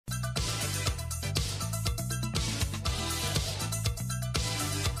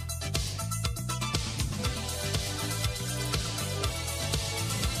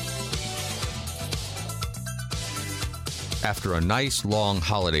After a nice, long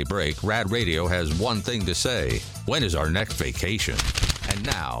holiday break, RAD Radio has one thing to say. When is our next vacation? And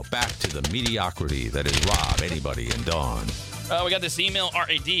now, back to the mediocrity that is Rob, Anybody, and Dawn. We got this email,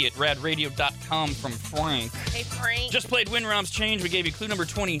 RAD@radradio.com from Frank. Hey, Frank. Just played Win Rob's Change. We gave you clue number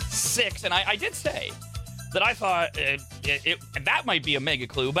 26. And I did say that I thought that might be a mega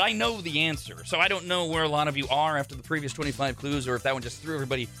clue, but I know the answer. So I don't know where a lot of you are after the previous 25 clues or if that one just threw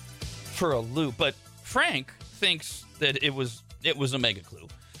everybody for a loop. But Frank thinks that it was a mega clue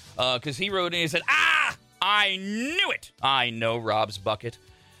because he wrote in and he said, I knew it. I know Rob's bucket.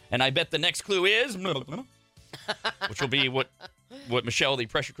 And I bet the next clue is, which will be what Michelle, the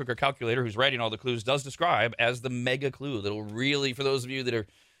pressure cooker calculator, who's writing all the clues, does describe as the mega clue. That'll really, for those of you that are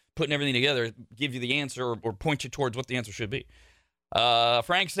putting everything together, give you the answer or point you towards what the answer should be.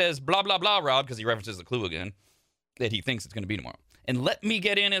 Frank says, blah, blah, blah, Rob, because he references the clue again, that he thinks it's going to be tomorrow. And let me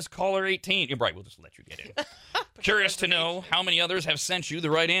get in as caller 18. You're right, we'll just let you get in. Curious to know how many others have sent you the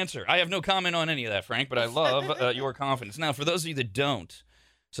right answer. I have no comment on any of that, Frank, but I love your confidence. Now, for those of you that don't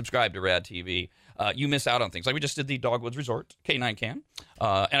subscribe to RAD TV, you miss out on things. Like we just did the Dogwoods Resort, K9 Cam.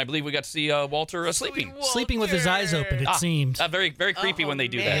 And I believe we got to see Walter sleeping. Sleeping with his eyes open, it seemed. Very, very creepy when they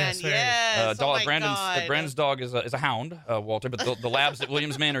do man, that. Yes. Brandon's dog is a hound, Walter, but the labs at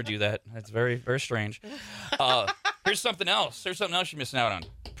Williams Manor do that. It's very, very strange. Here's something else. Here's something else you're missing out on.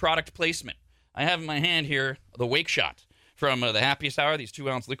 Product placement. I have in my hand here the Wake Shot from the Happiest Hour, these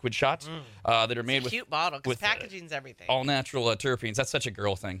 2-ounce liquid shots that are made with cute bottle, because packaging's everything. All natural terpenes. That's such a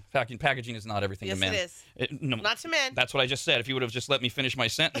girl thing. Packaging is not everything to men. Yes, it is. Not to men. That's what I just said. If you would have just let me finish my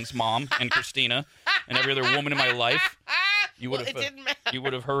sentence, Mom and Christina and every other woman in my life, you would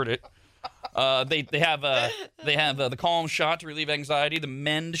have heard it. They have the Calm shot to relieve anxiety, the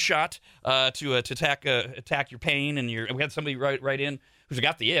Mend shot to attack your pain, and we had somebody write in who's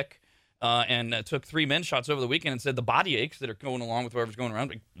got the ick. And took 3 Mend shots over the weekend and said the body aches that are going along with whatever's going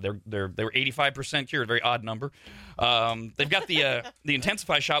around, they were 85% cured, very odd number. They've got the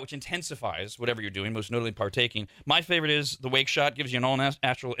Intensify shot, which intensifies whatever you're doing, most notably partaking. My favorite is the Wake Shot, gives you an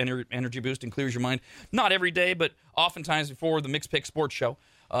all-natural energy boost and clears your mind. Not every day, but oftentimes before the Mixed Pick Sports Show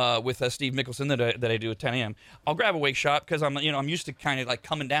with Steve Mickelson that I do at 10 a.m. I'll grab a Wake Shot because I'm used to kind of like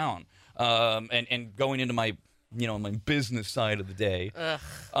coming down and going into my my business side of the day.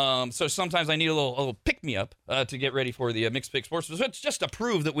 So sometimes I need a little pick-me-up to get ready for the Mixed Pick Sports. So it's just to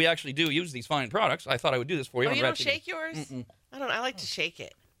prove that we actually do use these fine products. I thought I would do this for you. Oh, you don't shake yours? Mm-mm. I like to shake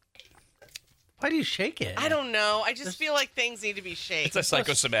it. Why do you shake it? I don't know. I just feel like things need to be shaken. It's a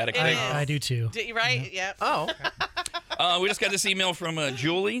psychosomatic thing. I do too. Right? Yeah. Oh, okay. We just got this email from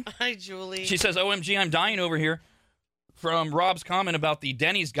Julie. Hi, Julie. She says, OMG, I'm dying over here. From Rob's comment about the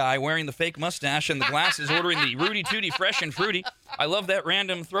Denny's guy wearing the fake mustache and the glasses ordering the Rudy Tooty Fresh and Fruity. I love that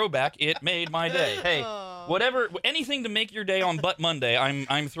random throwback. It made my day. Hey, anything to make your day on Butt Monday,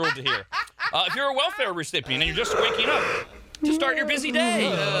 I'm thrilled to hear. If you're a welfare recipient and you're just waking up to start your busy day.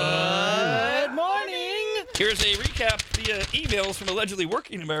 Good morning. Here's a recap via emails from allegedly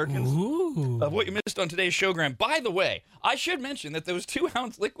working Americans of what you missed on today's Showgram. By the way, I should mention that those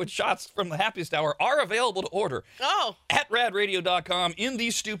 2-ounce liquid shots from the Happiest Hour are available to order at radradio.com in the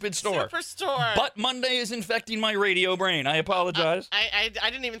stupid store. Superstore. But Monday is infecting my radio brain. I apologize. I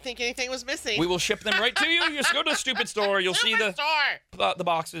didn't even think anything was missing. We will ship them right to you. You just go to the stupid store. You'll see the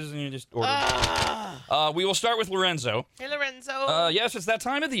boxes and you just order them. We will start with Lorenzo. Hey, Lorenzo. Yes, it's that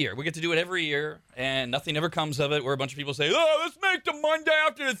time of the year. We get to do it every year, and nothing ever comes of it, where a bunch of people say, let's make the Monday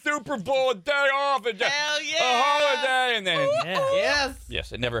after the Super Bowl a day off. And hell yeah. A holiday. And then,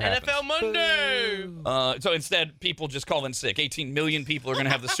 yes, it never happens. NFL Monday. So instead, people just call in sick. 18 million people are going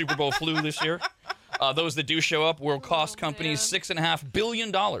to have the Super Bowl flu this year. Those that do show up will cost companies $6.5 billion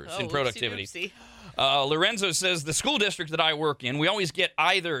in productivity. Oopsie. Lorenzo says, the school district that I work in, we always get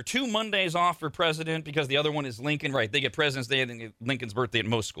either 2 Mondays off for president because the other one is Lincoln. Right, they get President's Day and then get Lincoln's birthday at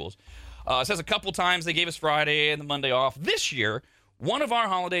most schools. It says a couple times they gave us Friday and the Monday off. This year, one of our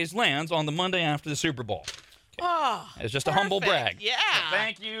holidays lands on the Monday after the Super Bowl. Oh, it's just a humble brag. Yeah. So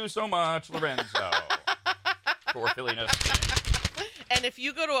thank you so much, Lorenzo, for filling us in. And if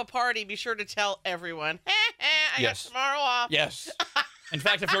you go to a party, be sure to tell everyone, I got tomorrow off. Yes. In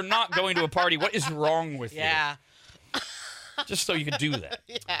fact, if you're not going to a party, what is wrong with you? Yeah. Just so you could do that.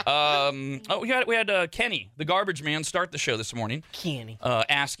 Yeah. We had Kenny, the garbage man, start the show this morning. Kenny.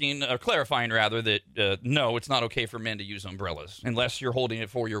 Clarifying rather, that no, it's not okay for men to use umbrellas unless you're holding it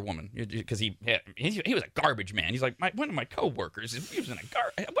for your woman. Because he was a garbage man. He's like, one of my coworkers is using a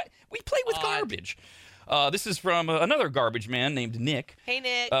garbage. We play with garbage. This is from another garbage man named Nick. Hey,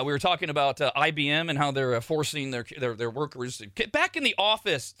 Nick. We were talking about IBM and how they're forcing their workers back in the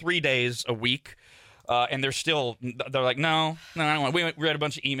office 3 days a week. And they're like, no, I don't want. We read a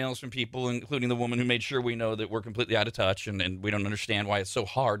bunch of emails from people, including the woman who made sure we know that we're completely out of touch and we don't understand why it's so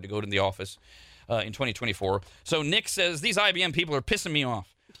hard to go to the office in 2024. So Nick says, these IBM people are pissing me off.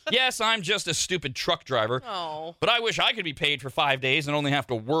 Yes, I'm just a stupid truck driver, but I wish I could be paid for 5 days and only have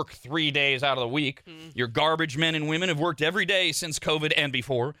to work 3 days out of the week. Your garbage men and women have worked every day since COVID and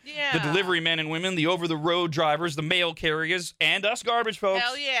before. Yeah. The delivery men and women, the over-the-road drivers, the mail carriers, and us garbage folks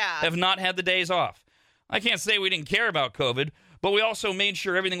have not had the days off. I can't say we didn't care about COVID, but we also made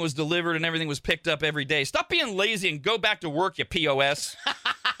sure everything was delivered and everything was picked up every day. Stop being lazy and go back to work, you POS.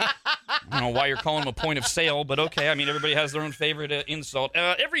 I don't know why you're calling them a point of sale, but okay. I mean, everybody has their own favorite insult.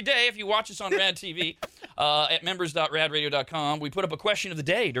 Every day, if you watch us on Rad TV at members.radradio.com, we put up a question of the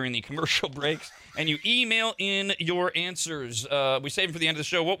day during the commercial breaks, and you email in your answers. We save them for the end of the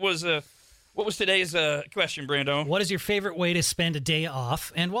show. What was today's question, Brando? What is your favorite way to spend a day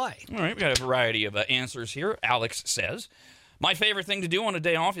off, and why? All right, we got a variety of answers here. Alex says, my favorite thing to do on a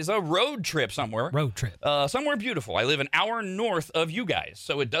day off is a road trip somewhere. Road trip. Somewhere beautiful. I live an hour north of you guys,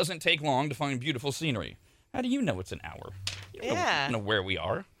 so it doesn't take long to find beautiful scenery. How do you know it's an hour? You don't know where we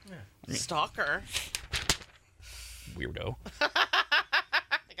are. Yeah. I mean, stalker. Weirdo.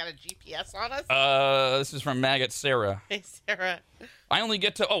 They got a GPS on us? This is from Maggot Sarah. Hey, Sarah. I only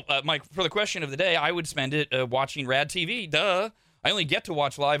get to... Mike, for the question of the day, I would spend it watching Rad TV. Duh. I only get to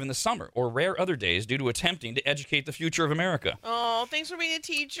watch live in the summer or rare other days due to attempting to educate the future of America. Oh, thanks for being a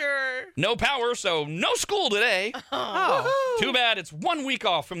teacher. No power, so no school today. Oh. Too bad it's 1 week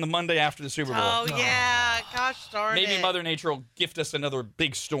off from the Monday after the Super Bowl. Oh, yeah. Gosh darn it. Maybe Mother Nature will gift us another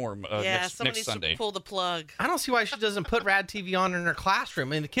big storm next needs Sunday. To pull the plug. I don't see why she doesn't put Rad TV on in her classroom.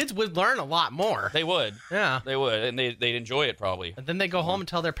 I mean, the kids would learn a lot more. They would. Yeah. They would, and they'd enjoy it probably. And then they go home and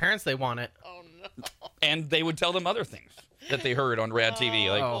tell their parents they want it. Oh, no. And they would tell them other things that they heard on Rad TV,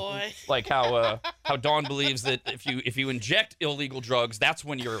 boy. like how Dawn believes that if you inject illegal drugs, that's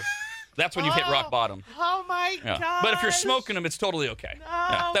when you've hit rock bottom. Oh my God! But if you're smoking them, it's totally okay.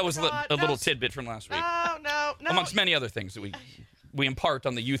 No, that was God, a little tidbit from last week. No. Amongst many other things that we impart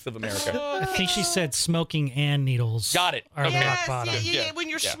on the youth of America. I think she said smoking and needles. Got it. Are Okay. rock bottom. Yeah. When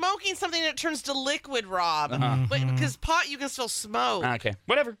you're smoking something, it turns to liquid, Rob. But because pot, you can still smoke. Okay,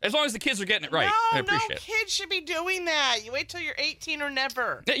 whatever. As long as the kids are getting it right, I appreciate it. No kids should be doing that. You wait till you're 18 or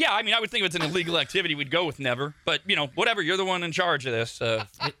never. Yeah, I mean, I would think if it's an illegal activity, we'd go with never. But, whatever. You're the one in charge of this.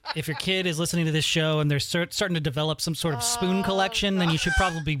 If your kid is listening to this show and they're starting to develop some sort of spoon collection, then you should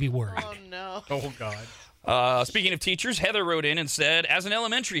probably be worried. Oh, no. Oh, God. Speaking of teachers, Heather wrote in and said, as an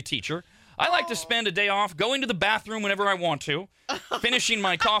elementary teacher, I like to spend a day off going to the bathroom whenever I want to, finishing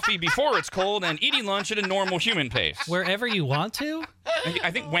my coffee before it's cold, and eating lunch at a a human pace. Wherever you want to?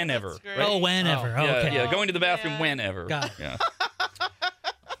 I think whenever. Right? Oh, whenever. Okay. Yeah, going to the bathroom whenever. Got it. Yeah.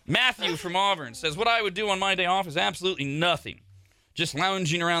 Matthew from Auburn says, what I would do on my day off is absolutely nothing. Just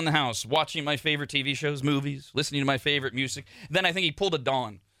lounging around the house, watching my favorite TV shows, movies, listening to my favorite music. Then I think he pulled a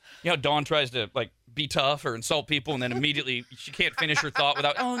Dawn. You know how Dawn tries to, be tough or insult people, and then immediately she can't finish her thought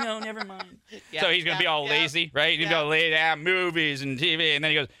without, oh, no, never mind. So he's going to be all lazy, right? He's going to go lay movies and TV, and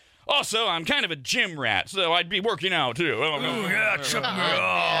then he goes, also, I'm kind of a gym rat, so I'd be working out, too. Oh, no. Yeah, check me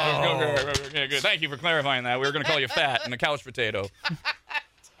out. Okay, good. Thank you for clarifying that. We were going to call you fat and a couch potato.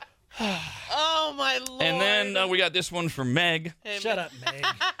 Oh, my Lord. And then we got this one from Meg. Shut up, Meg.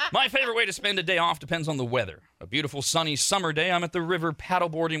 My favorite way to spend a day off depends on the weather. A beautiful sunny summer day, I'm at the river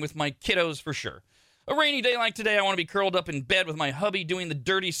paddleboarding with my kiddos for sure. A rainy day like today, I want to be curled up in bed with my hubby doing the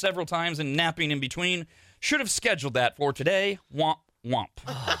dirty several times and napping in between. Should have scheduled that for today. Womp, womp.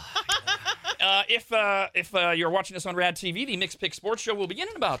 If you're watching us on Rad TV, the Mixed Pick Sports Show will begin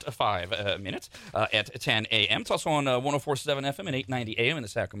in about 5 minutes at 10 a.m. It's also on 104.7 FM and 890 a.m. in the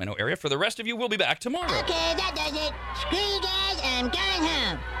Sacramento area. For the rest of you, we'll be back tomorrow. Okay, that does it. Screw you guys, I'm going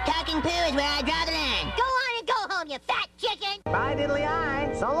home. Talking poo is where I draw the line. Go on and go home, you fat chicken. Bye,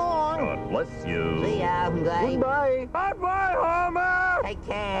 diddly-eye. So long. God bless you. See ya. Goodbye. Bye-bye, Homer. Take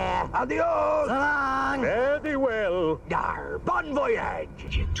care. Adios. So long. Very well. Dar. Bon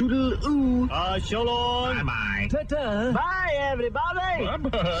voyage. Toodle-oo. So long. Bye-bye. Ta-ta. Bye, everybody.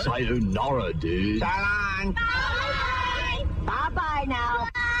 Bye-bye. Sayonara, dude. So long. Bye. Bye-bye now.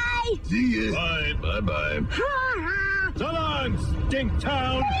 Bye. See ya. Bye. Bye-bye. So long, Stink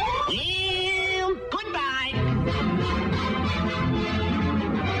Town. Goodbye.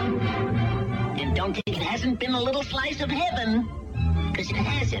 And don't think it hasn't been a little slice of heaven, because it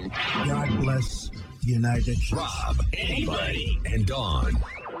hasn't. God bless the United States. Rob, anybody, and Dawn.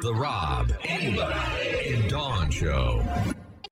 The Rob, anybody, and Dawn Show.